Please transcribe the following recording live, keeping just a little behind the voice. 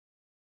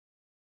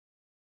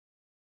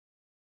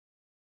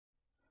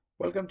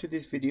Welcome to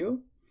this video.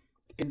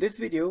 In this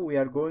video, we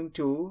are going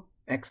to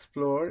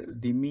explore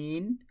the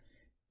mean,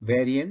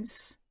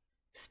 variance,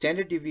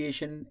 standard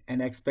deviation,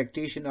 and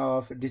expectation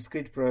of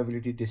discrete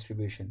probability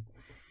distribution.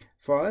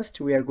 First,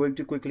 we are going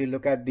to quickly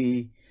look at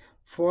the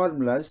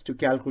formulas to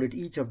calculate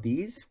each of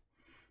these.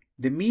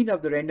 The mean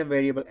of the random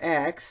variable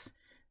x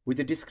with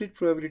the discrete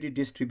probability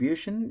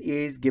distribution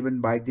is given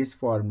by this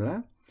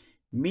formula.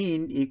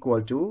 Mean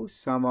equal to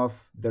sum of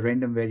the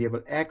random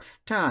variable x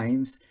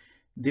times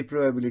the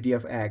probability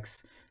of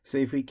x. So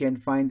if we can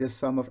find the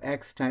sum of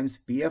x times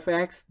p of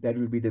x, that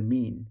will be the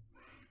mean.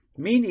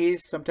 Mean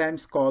is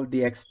sometimes called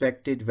the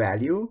expected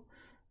value.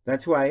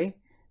 That's why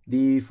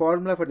the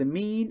formula for the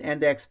mean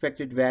and the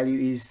expected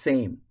value is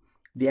same.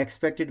 The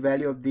expected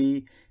value of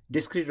the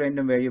discrete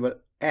random variable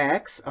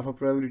x of a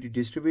probability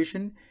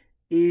distribution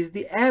is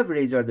the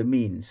average or the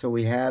mean. So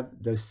we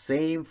have the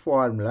same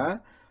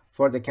formula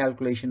for the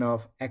calculation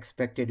of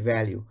expected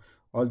value,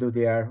 although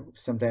they are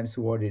sometimes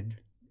worded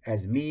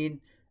as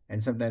mean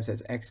and sometimes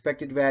as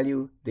expected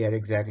value. They are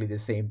exactly the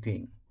same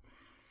thing.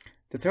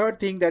 The third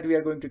thing that we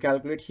are going to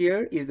calculate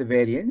here is the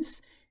variance,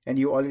 and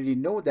you already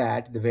know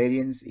that the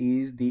variance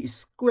is the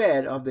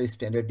square of the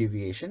standard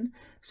deviation.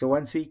 So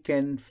once we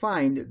can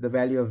find the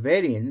value of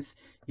variance,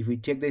 if we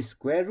take the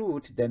square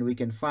root, then we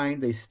can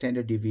find the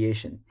standard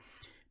deviation.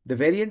 The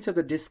variance of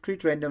the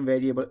discrete random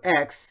variable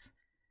x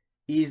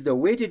is the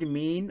weighted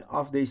mean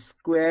of the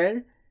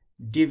square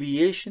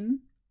deviation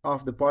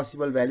of the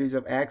possible values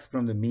of x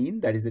from the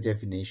mean. That is the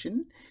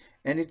definition,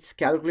 and it's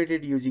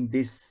calculated using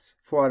this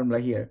formula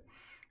here.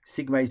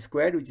 Sigma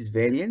squared, which is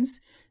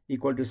variance,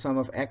 equal to sum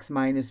of x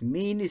minus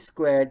mean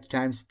squared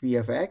times p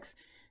of x,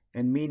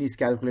 and mean is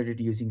calculated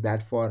using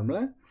that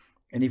formula.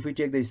 And if we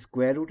take the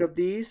square root of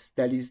this,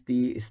 that is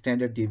the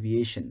standard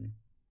deviation.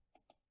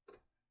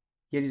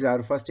 Here is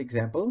our first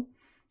example.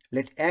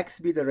 Let x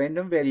be the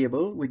random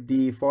variable with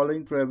the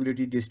following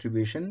probability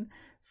distribution.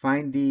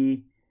 Find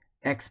the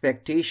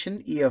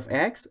expectation E of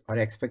x, or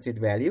expected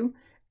value,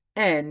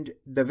 and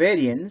the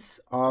variance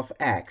of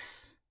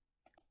x.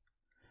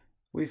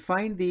 We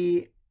find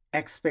the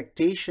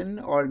expectation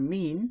or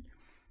mean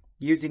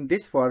using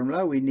this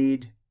formula. We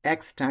need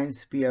x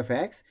times p of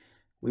x.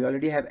 We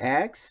already have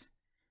x.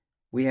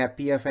 We have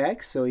p of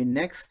x. So in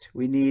next,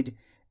 we need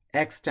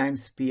x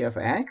times p of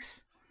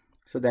x.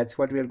 So that's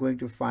what we are going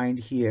to find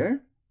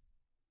here.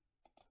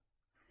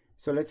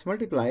 So let's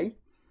multiply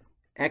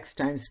x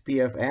times p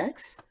of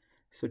x.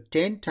 So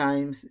 10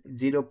 times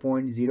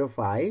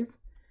 0.05,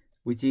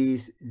 which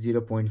is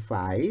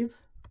 0.5.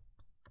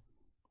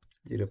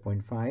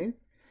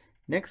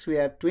 Next we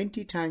have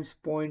 20 times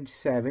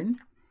 0.7,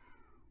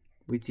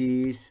 which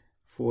is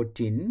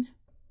 14.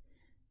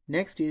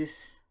 Next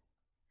is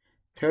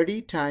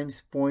 30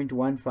 times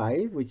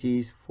 0.15, which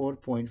is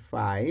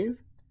 4.5.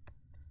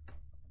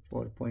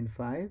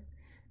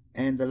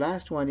 And the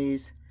last one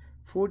is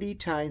 40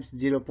 times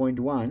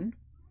 0.1,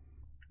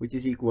 which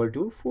is equal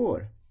to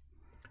 4.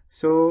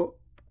 So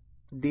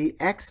the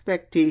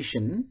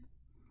expectation,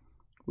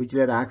 which we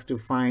are asked to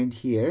find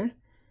here,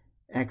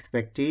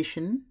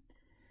 expectation,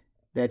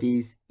 that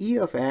is E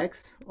of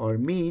x, or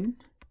mean,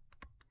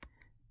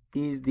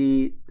 is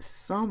the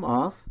sum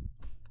of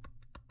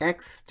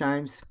x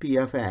times p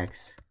of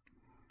x.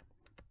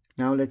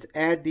 Now let's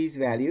add these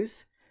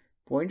values.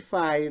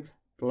 0.5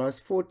 plus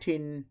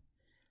 14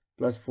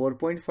 plus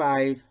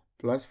 4.5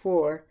 plus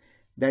 4,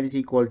 that is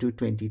equal to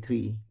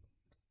 23.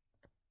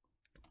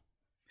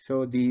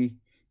 So the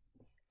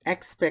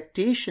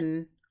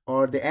expectation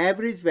or the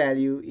average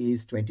value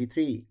is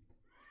 23.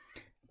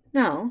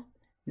 Now,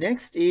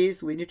 next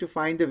is we need to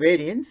find the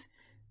variance.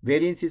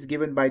 Variance is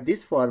given by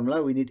this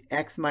formula. We need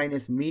x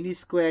minus mean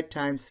squared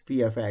times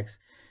p of x.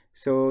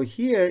 So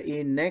here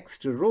in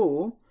next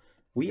row,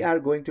 we are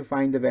going to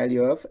find the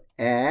value of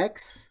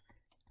x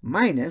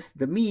minus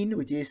the mean,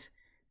 which is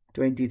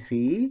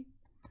 23.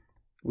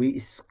 We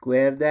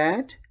square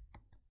that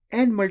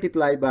and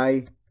multiply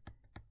by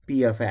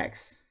p of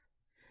x.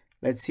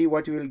 Let's see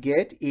what we will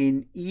get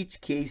in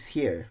each case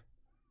here.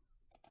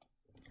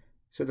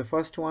 So the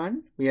first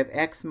one, we have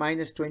x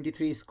minus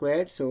 23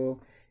 squared.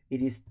 So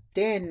it is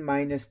 10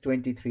 minus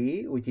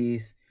 23, which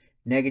is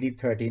negative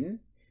 13.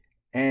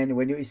 And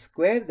when you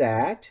square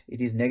that,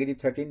 it is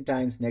negative 13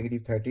 times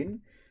negative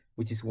 13,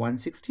 which is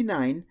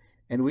 169.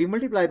 And we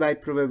multiply by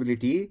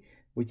probability,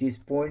 which is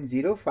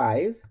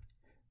 0.05.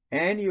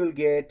 And you will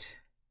get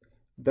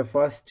the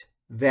first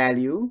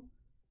value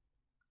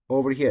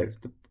over here.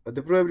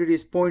 The probability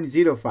is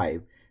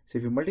 0.05. So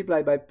if you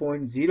multiply by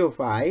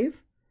 0.05,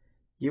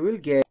 you will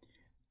get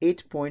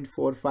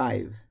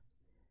 8.45.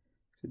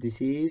 So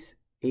this is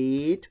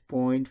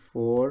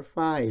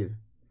 8.45.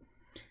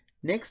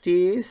 Next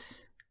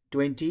is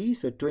 20.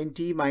 So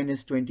 20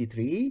 minus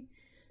 23.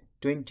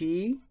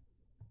 20,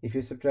 if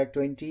you subtract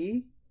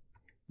 20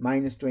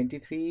 minus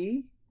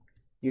 23,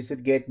 you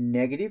should get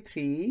negative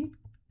 3.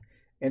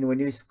 And when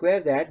you square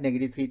that,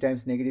 negative 3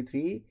 times negative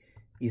 3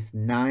 is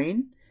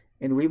 9.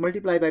 And we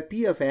multiply by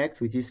p of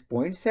x, which is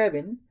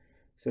 0.7.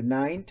 So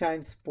 9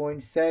 times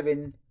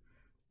 0.7,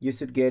 you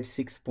should get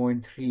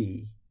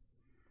 6.3.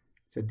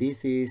 So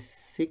this is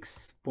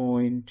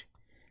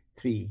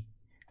 6.3.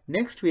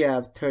 Next we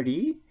have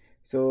 30.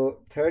 So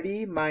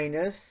 30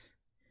 minus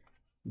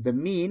the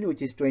mean,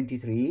 which is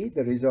 23,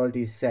 the result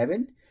is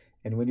 7.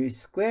 And when you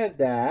square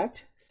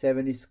that,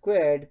 7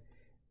 squared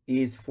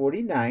is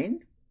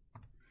 49.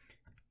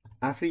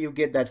 After you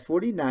get that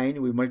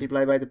 49, we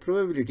multiply by the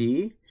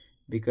probability,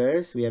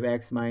 because we have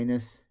x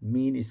minus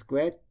mean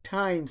squared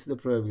times the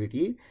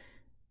probability,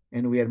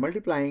 and we are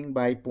multiplying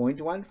by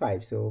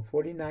 0.15. So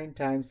 49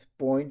 times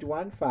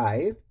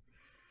 0.15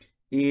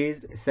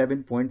 is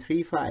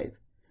 7.35.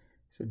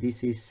 So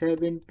this is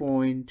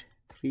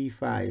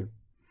 7.35.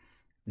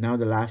 Now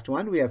the last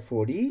one, we have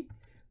 40.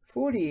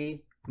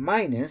 40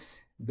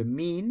 minus the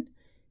mean,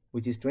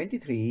 which is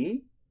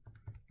 23,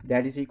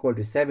 that is equal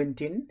to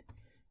 17.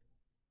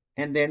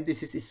 And then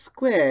this is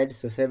squared,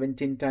 so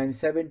 17 times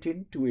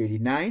 17,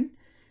 289.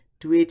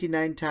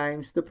 289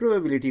 times the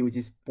probability, which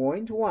is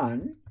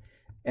 0.1,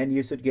 and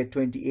you should get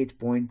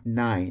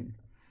 28.9.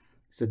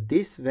 So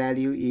this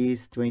value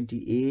is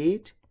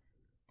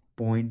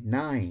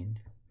 28.9.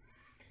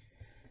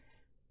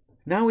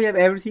 Now we have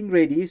everything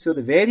ready. So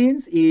the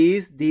variance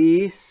is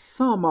the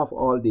sum of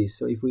all this.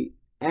 So if we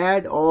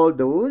add all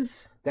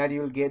those, that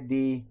you'll get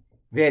the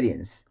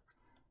variance.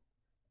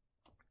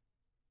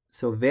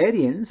 So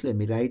variance, let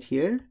me write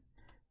here,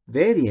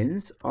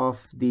 variance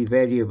of the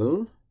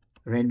variable,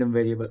 random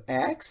variable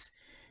x,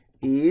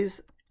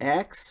 is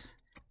x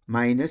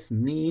minus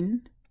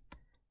mean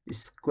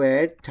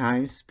squared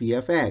times p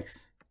of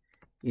x.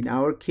 In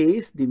our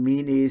case, the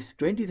mean is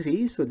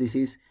 23, so this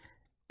is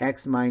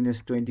x minus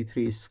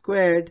 23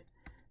 squared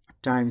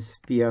times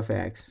p of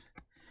x.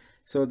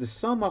 So the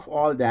sum of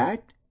all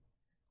that,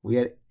 we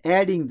are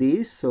adding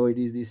this, so it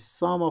is the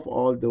sum of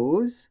all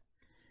those.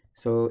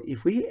 So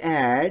if we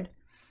add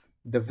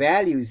the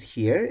values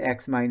here,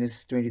 x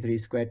minus 23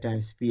 squared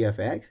times p of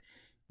x,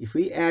 if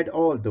we add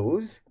all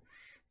those,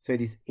 so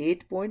it is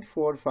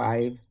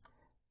 8.45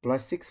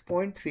 plus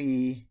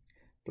 6.3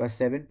 plus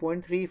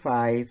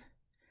 7.35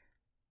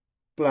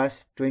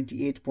 plus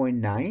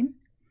 28.9,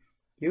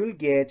 you will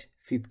get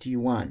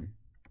 51.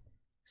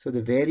 So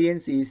the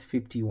variance is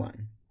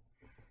 51.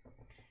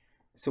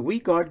 So we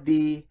got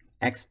the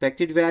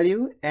expected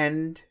value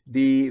and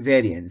the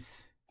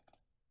variance.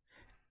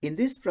 In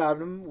this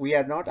problem, we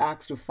are not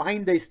asked to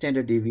find the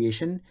standard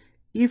deviation.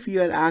 If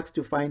you are asked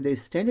to find the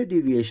standard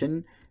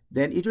deviation,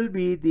 then it will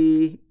be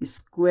the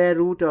square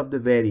root of the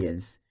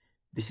variance.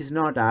 This is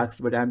not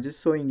asked, but I'm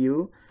just showing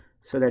you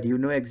so that you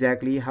know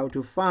exactly how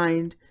to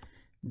find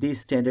the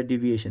standard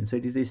deviation. So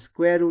it is the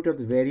square root of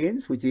the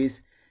variance, which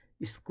is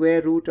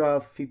square root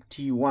of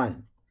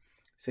 51.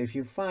 So if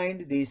you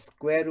find the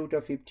square root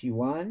of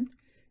 51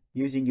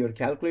 using your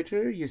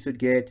calculator, you should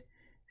get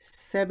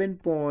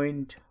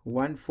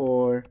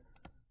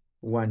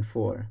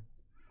 7.1414.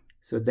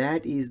 So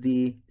that is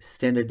the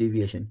standard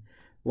deviation.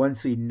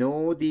 Once we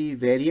know the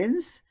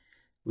variance,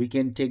 we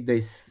can take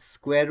the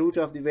square root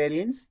of the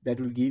variance.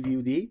 That will give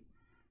you the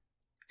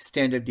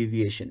standard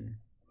deviation.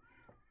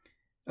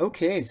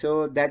 Okay,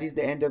 so that is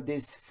the end of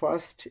this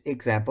first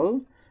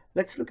example.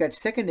 Let's look at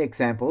second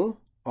example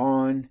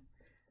on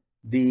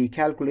the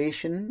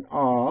calculation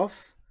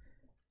of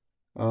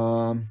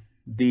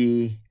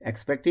the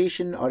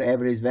expectation or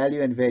average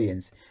value and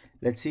variance.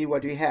 Let's see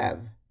what we have.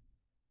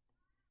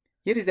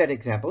 Here is that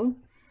example.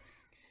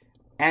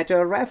 At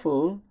a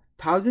raffle,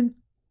 1,000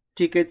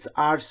 tickets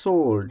are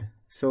sold.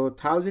 So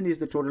 1,000 is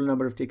the total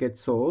number of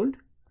tickets sold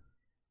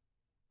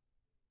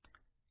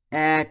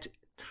at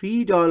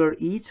 $3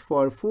 each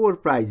for 4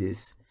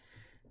 prizes.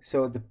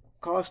 So the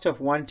cost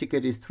of one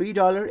ticket is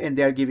 $3 and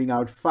they are giving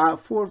out 4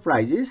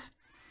 prizes.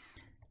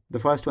 The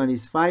first one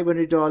is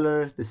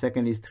 $500, the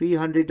second is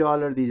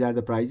 $300, these are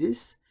the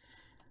prizes,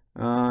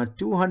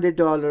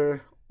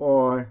 $200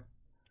 or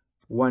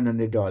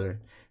 $100.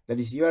 That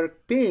is, you are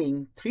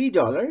paying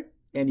 $3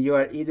 and you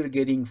are either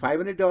getting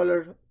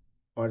 $500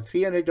 or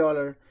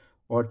 $300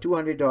 or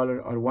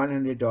 $200 or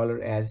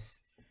 $100 as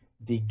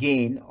the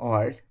gain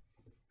or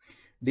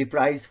the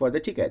price for the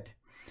ticket.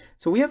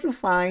 So we have to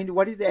find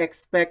what is the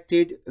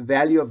expected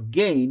value of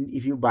gain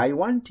if you buy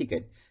one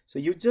ticket. So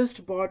you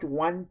just bought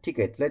one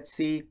ticket. Let's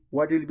see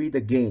what will be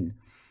the gain.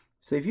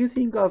 So if you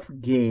think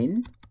of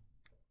gain,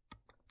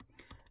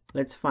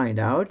 let's find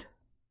out.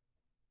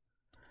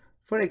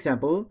 For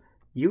example,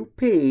 you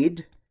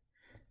paid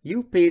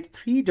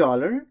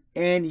 $3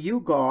 and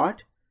you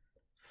got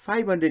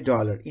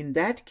 $500. In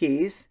that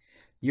case,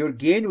 your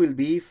gain will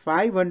be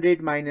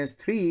 500 minus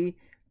 3,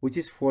 which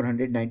is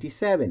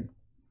 497.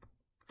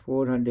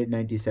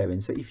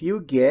 497. So if you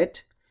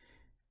get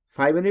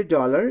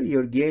 $500,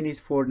 your gain is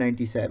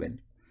 497.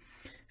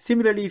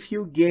 Similarly, if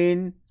you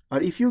gain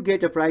or if you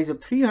get a price of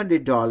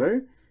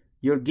 $300,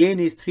 your gain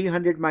is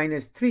 300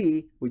 minus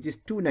 3, which is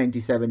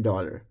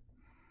 $297.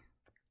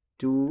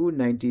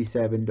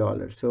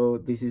 $297. So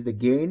this is the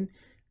gain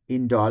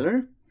in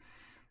dollar.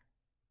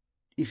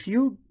 If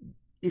you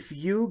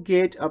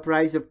get a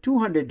price of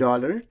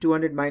 $200,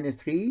 200 minus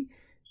 3,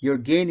 your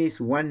gain is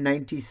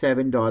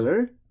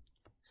 $197.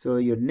 So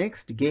your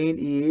next gain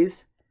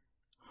is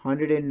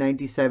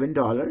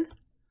 $197,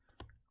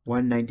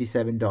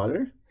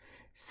 $197.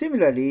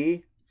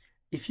 Similarly,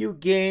 if you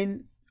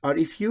gain or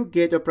if you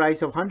get a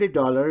price of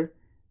 $100,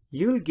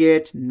 you'll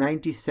get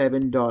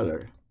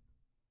 $97.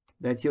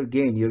 That's your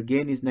gain. Your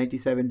gain is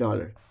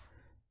 $97.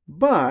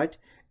 But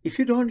if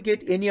you don't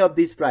get any of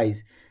these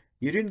price,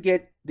 you didn't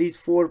get these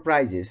 4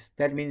 prizes,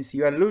 that means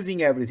you are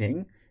losing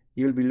everything.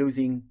 You'll be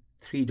losing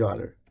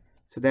 $3.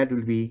 So that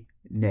will be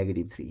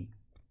 -3.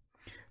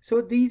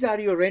 So these are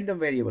your random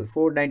variable.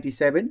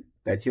 497,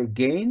 that's your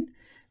gain,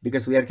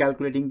 because we are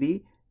calculating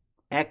the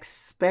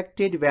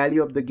expected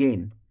value of the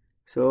gain.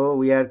 So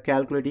we are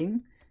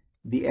calculating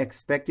the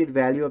expected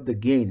value of the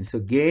gain. So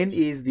gain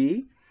is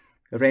the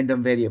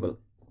random variable.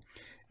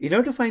 In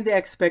order to find the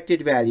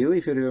expected value,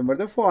 if you remember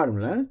the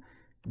formula,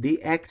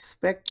 the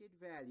expected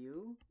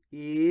value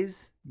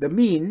is the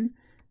mean,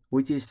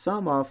 which is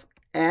sum of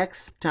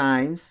x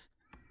times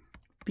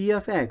p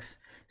of x.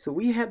 So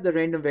we have the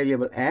random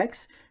variable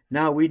x.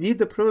 Now we need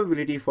the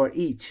probability for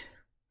each.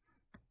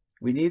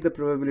 We need the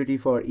probability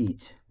for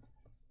each.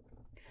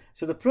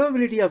 So the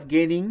probability of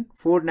gaining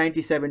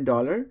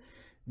 $497,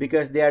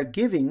 because they are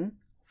giving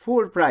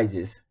 4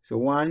 prizes. So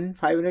one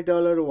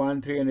 $500,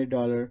 one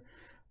 $300,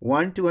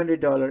 one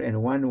 $200,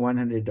 and one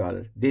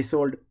 $100. They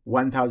sold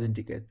 1,000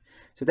 tickets.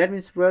 So that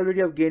means probability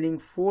of gaining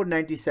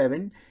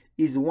 497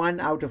 is 1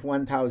 out of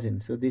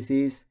 1,000. So this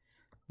is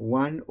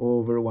 1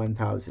 over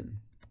 1,000.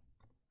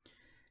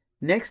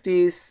 Next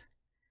is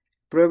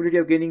probability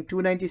of gaining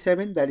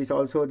 297. That is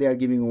also they are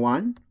giving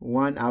 1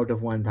 out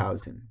of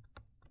 1,000.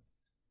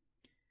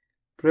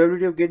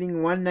 Probability of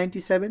getting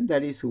 197,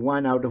 that is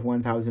 1 out of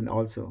 1,000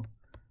 also.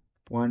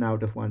 1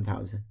 out of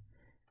 1,000.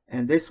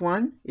 And this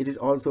one, it is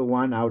also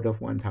 1 out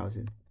of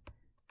 1,000.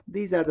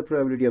 These are the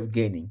probability of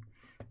gaining.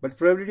 But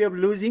probability of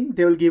losing,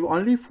 they will give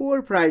only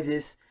 4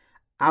 prizes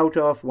out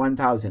of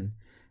 1,000.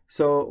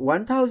 So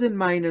 1,000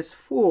 minus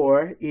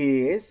 4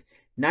 is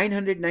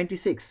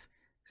 996.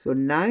 So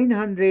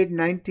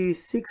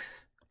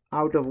 996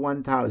 out of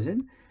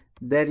 1,000,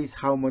 that is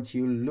how much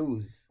you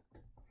lose.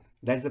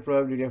 That's the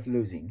probability of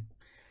losing.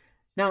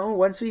 Now,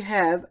 once we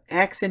have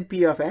x and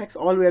p of x,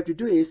 all we have to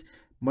do is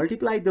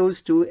multiply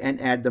those two and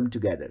add them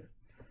together.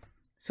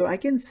 So I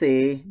can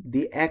say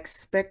the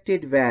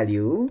expected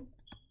value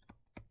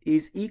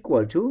is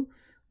equal to,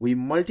 we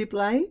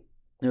multiply,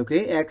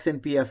 okay, x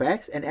and p of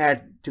x and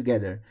add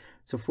together.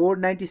 So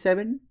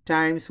 497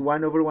 times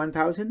 1 over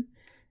 1,000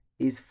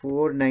 is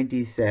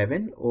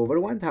 497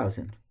 over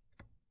 1,000.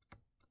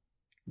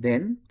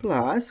 Then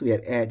plus, we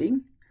are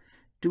adding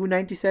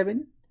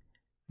 297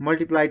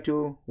 multiplied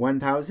to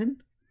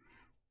 1,000,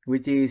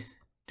 which is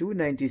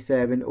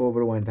 297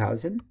 over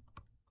 1,000.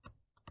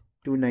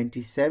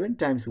 297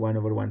 times 1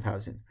 over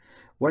 1,000.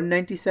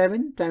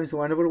 197 times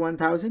 1 over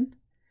 1,000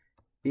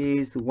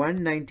 is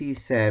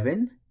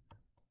 197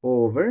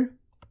 over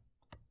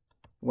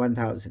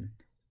 1,000.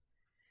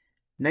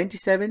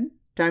 97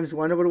 times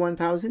 1 over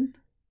 1,000,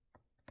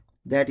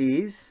 that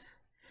is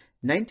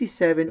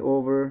 97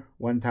 over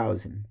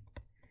 1,000.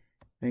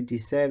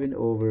 97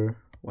 over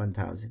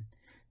 1,000.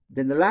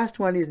 Then the last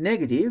one is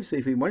negative. So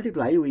if we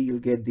multiply, we will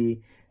get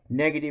the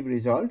negative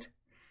result.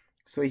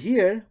 So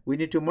here we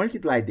need to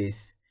multiply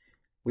this.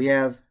 We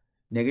have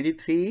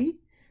 -3.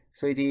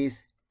 So it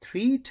is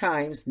 3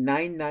 times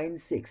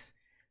 996.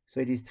 So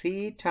it is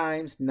 3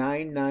 times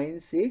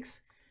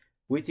 996,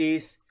 which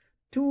is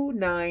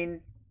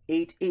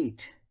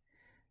 2988.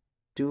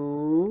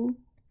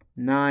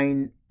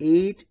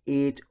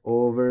 2988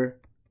 over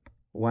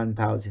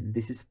 1,000.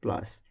 This is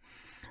plus.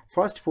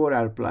 First 4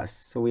 are plus.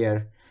 So we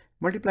are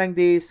multiplying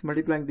this,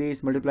 multiplying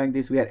this, multiplying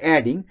this. We are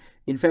adding.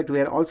 In fact,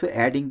 we are also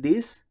adding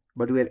this,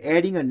 but we are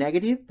adding a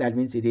negative. That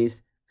means it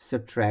is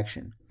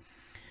subtraction.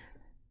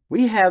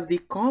 We have the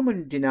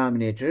common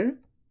denominator.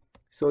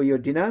 So your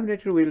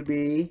denominator will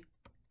be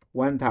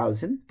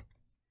 1,000.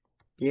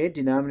 Okay,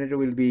 denominator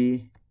will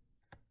be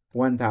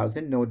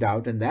 1,000, no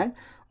doubt on that.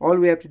 All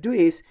we have to do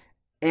is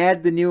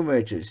add the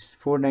numerators.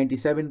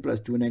 497 plus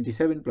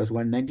 297 plus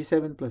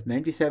 197 plus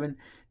 97,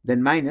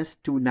 then minus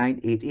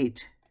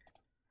 2988.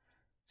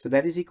 So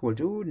that is equal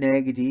to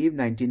negative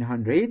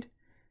 1,900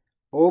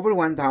 over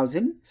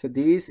 1,000. So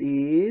this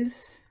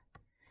is,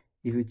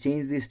 if you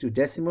change this to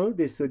decimal,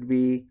 this would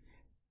be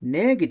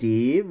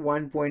negative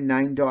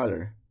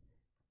 $1.9.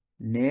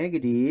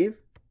 Negative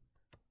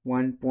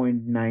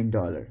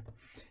 $1.9.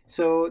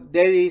 So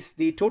there is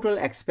the total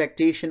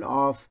expectation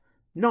of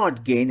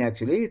not gain,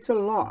 actually it's a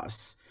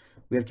loss.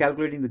 We are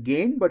calculating the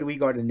gain, but we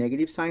got a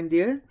negative sign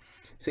there.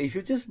 So if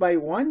you just buy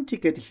one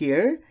ticket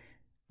here,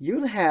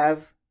 you'll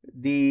have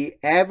the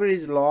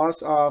average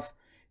loss of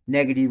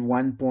negative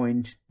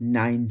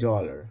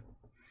 $1.9.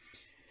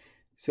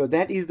 So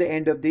that is the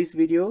end of this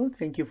video.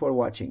 Thank you for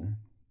watching.